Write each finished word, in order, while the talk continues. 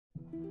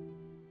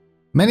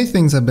Many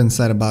things have been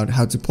said about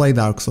how to play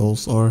Dark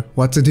Souls or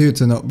what to do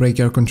to not break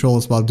your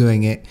controls while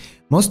doing it,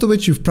 most of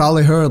which you've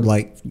probably heard,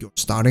 like your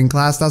starting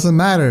class doesn't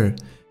matter,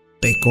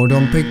 pick or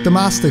don't pick the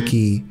master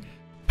key,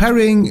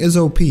 parrying is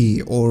OP,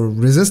 or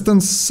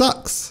resistance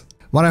sucks.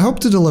 What I hope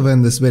to deliver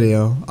in this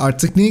video are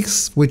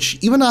techniques which,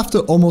 even after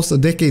almost a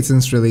decade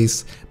since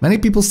release, many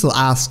people still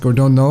ask or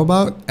don't know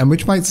about, and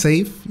which might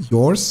save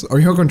yours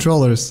or your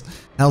controller's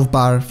health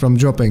bar from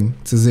dropping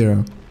to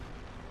 0.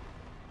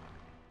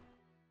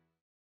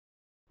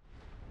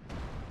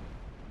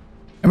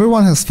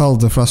 Everyone has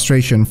felt the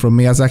frustration from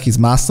Miyazaki's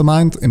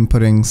mastermind in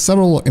putting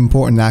several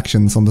important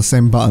actions on the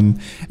same button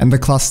and the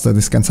cluster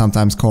this can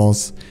sometimes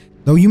cause.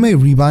 Though you may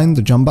rebind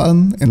the jump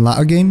button in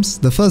latter games,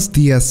 the first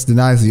DS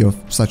denies you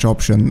of such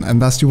option,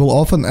 and thus you will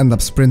often end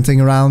up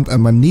sprinting around,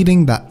 and when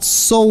needing that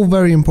so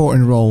very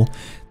important roll,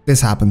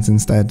 this happens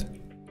instead.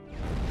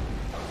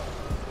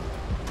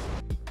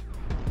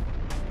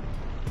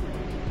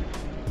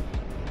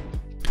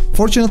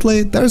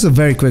 Fortunately, there is a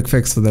very quick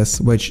fix for this,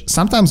 which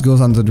sometimes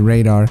goes under the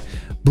radar.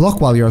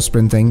 Block while you're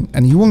sprinting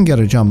and you won't get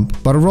a jump,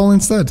 but a roll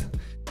instead.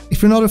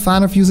 If you're not a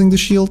fan of using the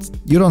shield,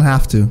 you don't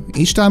have to.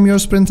 Each time you're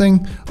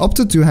sprinting, opt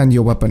to two-hand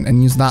your weapon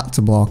and use that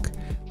to block.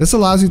 This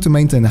allows you to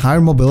maintain higher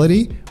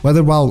mobility,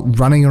 whether while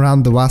running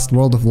around the vast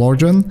world of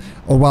Lordran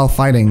or while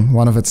fighting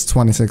one of its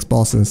 26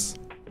 bosses.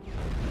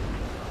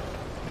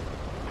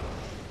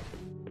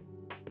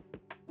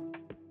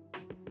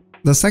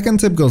 The second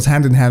tip goes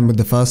hand in hand with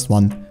the first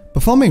one.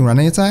 Performing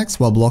running attacks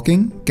while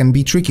blocking can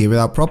be tricky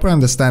without proper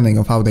understanding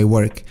of how they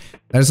work.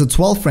 There's a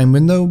 12 frame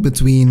window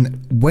between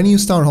when you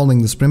start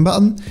holding the sprint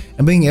button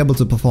and being able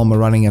to perform a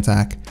running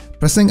attack.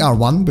 Pressing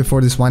R1 before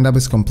this windup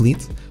is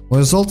complete will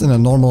result in a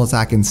normal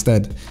attack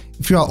instead.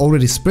 If you are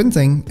already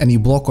sprinting and you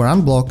block or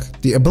unblock,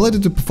 the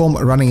ability to perform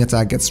a running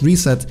attack gets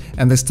reset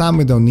and this time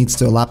window needs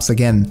to elapse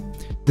again.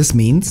 This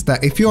means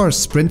that if you are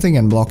sprinting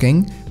and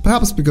blocking,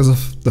 perhaps because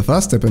of the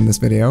first tip in this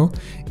video,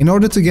 in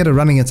order to get a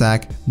running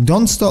attack,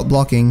 don't stop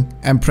blocking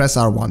and press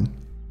R1.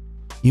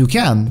 You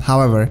can,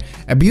 however,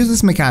 abuse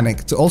this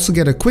mechanic to also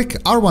get a quick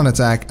R1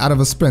 attack out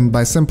of a sprint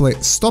by simply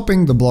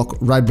stopping the block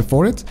right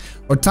before it,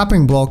 or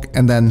tapping block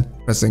and then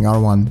pressing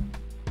R1.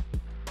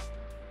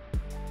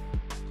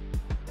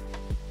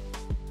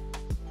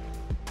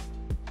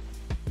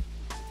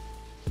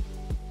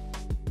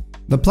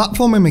 The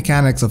platforming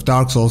mechanics of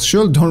Dark Souls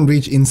sure don't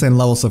reach insane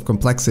levels of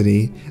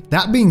complexity.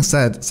 That being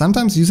said,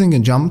 sometimes using a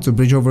jump to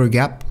bridge over a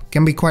gap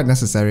can be quite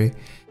necessary.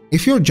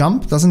 If your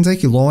jump doesn't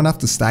take you long enough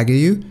to stagger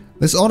you,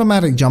 this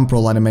automatic jump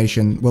roll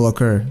animation will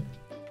occur.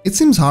 It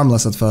seems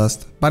harmless at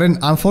first, but in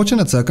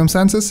unfortunate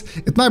circumstances,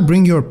 it might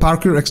bring your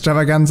parkour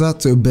extravaganza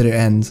to a bitter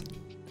end.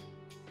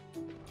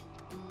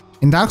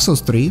 In Dark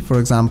Souls 3, for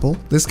example,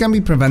 this can be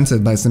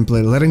prevented by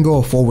simply letting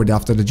go forward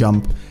after the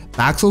jump.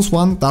 Dark Souls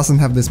 1 doesn't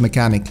have this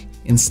mechanic.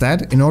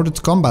 Instead, in order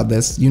to combat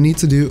this, you need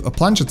to do a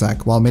plunge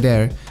attack while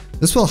midair.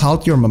 This will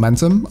halt your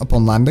momentum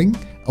upon landing,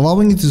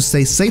 allowing you to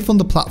stay safe on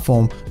the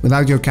platform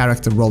without your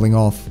character rolling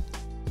off.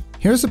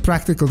 Here's a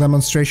practical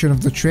demonstration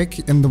of the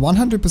trick in the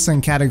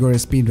 100% category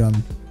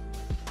speedrun.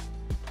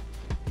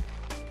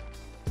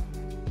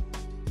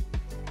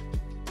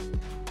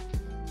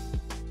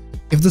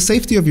 If the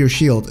safety of your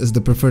shield is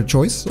the preferred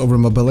choice over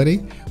mobility,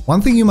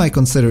 one thing you might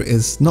consider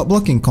is not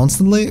blocking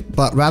constantly,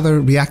 but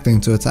rather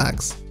reacting to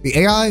attacks. The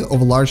AI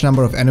of a large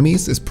number of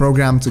enemies is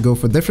programmed to go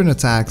for different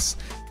attacks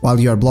while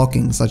you are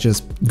blocking, such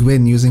as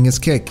Gwyn using his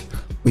kick,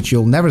 which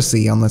you'll never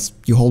see unless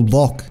you hold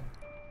block.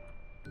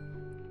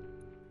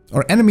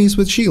 Or enemies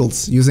with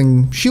shields,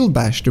 using shield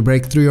bash to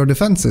break through your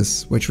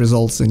defenses, which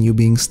results in you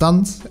being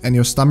stunned and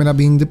your stamina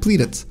being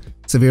depleted,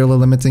 severely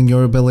limiting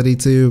your ability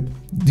to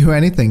do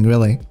anything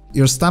really.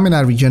 Your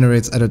stamina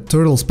regenerates at a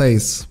turtle's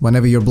pace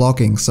whenever you're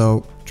blocking,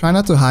 so try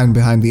not to hide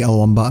behind the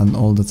L1 button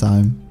all the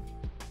time.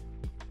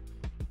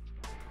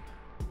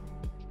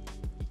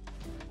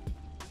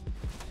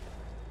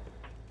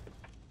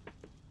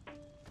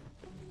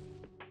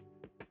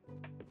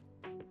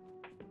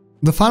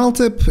 The final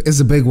tip is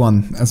a big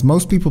one, as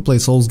most people play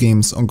Souls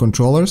games on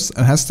controllers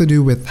and has to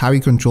do with how you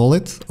control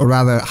it, or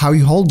rather how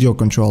you hold your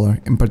controller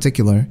in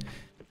particular.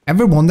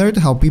 Ever wondered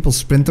how people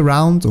sprint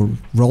around or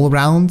roll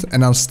around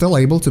and are still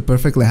able to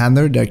perfectly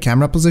handle their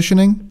camera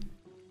positioning?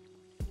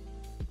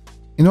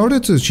 In order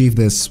to achieve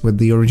this with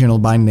the original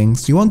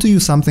bindings, you want to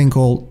use something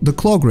called the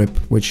claw grip,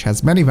 which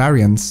has many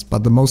variants,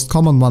 but the most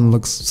common one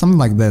looks something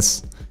like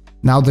this.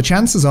 Now the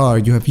chances are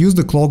you have used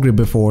the claw grip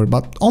before,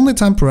 but only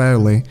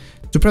temporarily,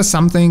 to press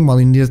something while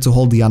you needed to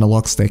hold the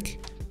analog stick.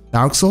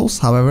 Dark Souls,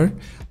 however,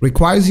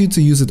 requires you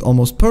to use it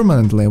almost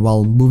permanently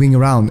while moving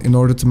around in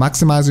order to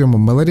maximize your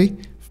mobility,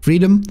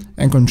 freedom,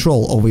 and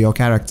control over your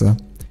character.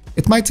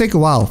 It might take a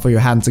while for your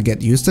hand to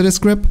get used to this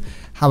grip,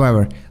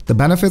 however, the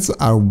benefits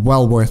are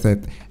well worth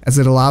it, as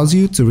it allows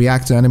you to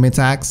react to enemy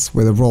attacks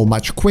with a roll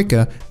much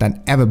quicker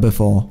than ever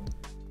before.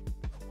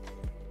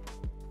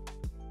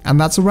 And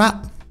that's a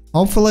wrap.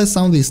 Hopefully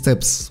some of these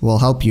tips will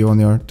help you on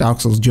your Dark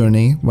Souls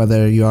journey,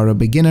 whether you are a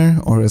beginner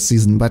or a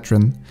seasoned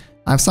veteran.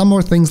 I have some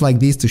more things like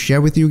these to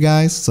share with you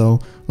guys, so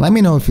let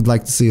me know if you'd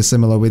like to see a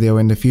similar video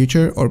in the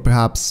future, or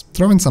perhaps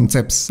throw in some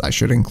tips I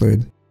should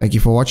include. Thank you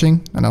for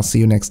watching, and I'll see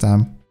you next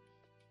time.